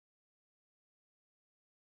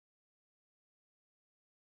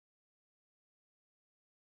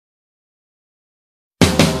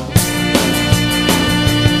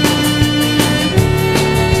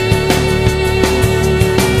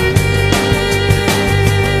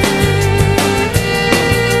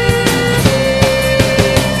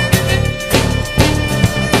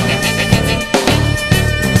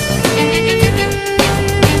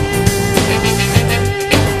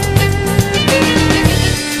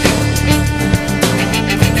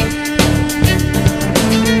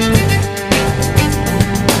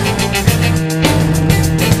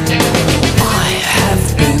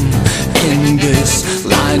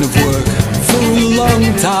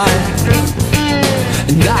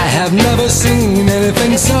seen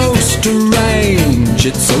anything so strange.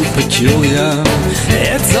 It's so peculiar,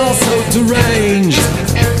 it's all so deranged.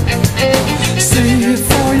 See it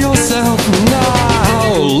for yourself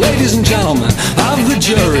now, ladies and gentlemen of the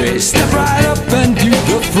jury. Step right up and view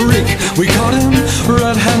the freak. We caught him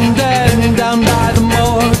red-handed down by the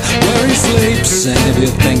morgue where he sleeps. And if you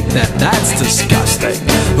think that that's disgusting,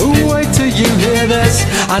 wait till you hear this.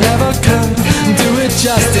 I never could do it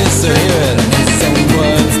justice. So hear it in his own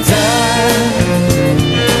words. Dead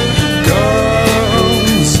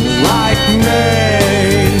girls like me.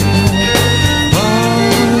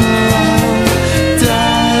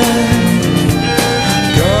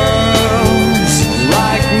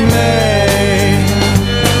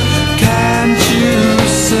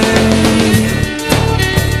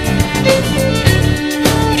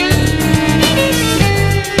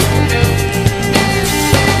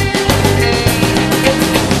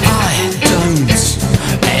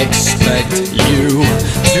 You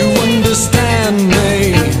to understand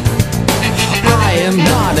me. I am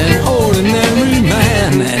not an ordinary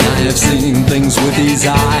man, and I have seen things with these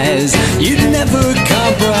eyes you'd never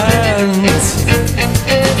comprehend.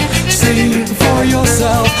 See for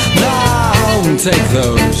yourself now, and take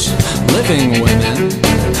those living women.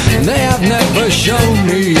 They have never shown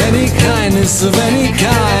me any kindness of any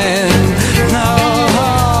kind.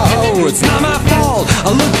 No, it's not my fault.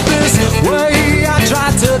 I look this way. I try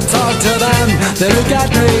to talk to them, they look at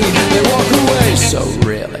me, they walk away. So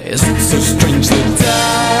really, is it so strange that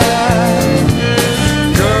dead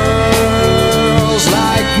girls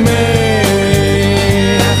like me?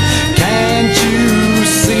 Can't you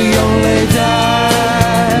see only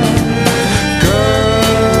dead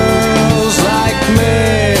girls like me?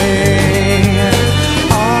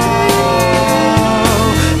 Oh,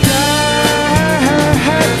 dead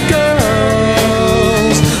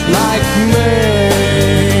girls like me.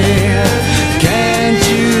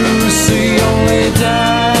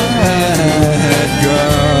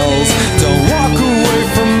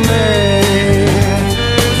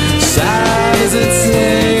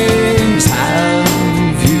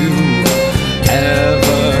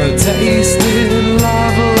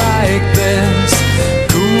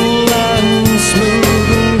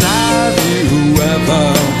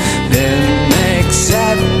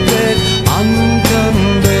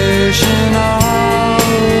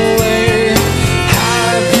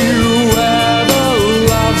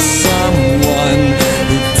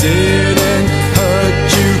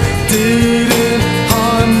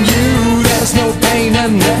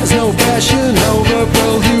 There's no passion, no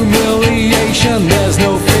verbal humiliation. There's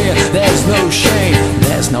no fear, there's no shame,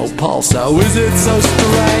 there's no pulse. Oh, is it so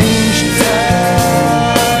strange?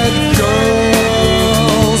 Dead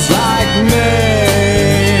girls like me.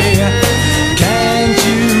 Can't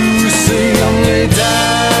you see only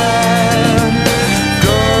dead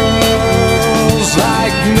girls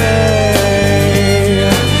like me?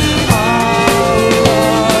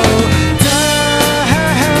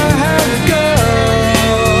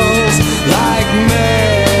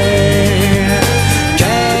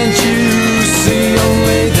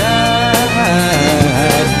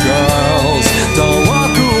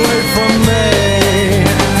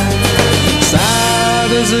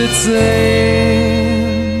 Say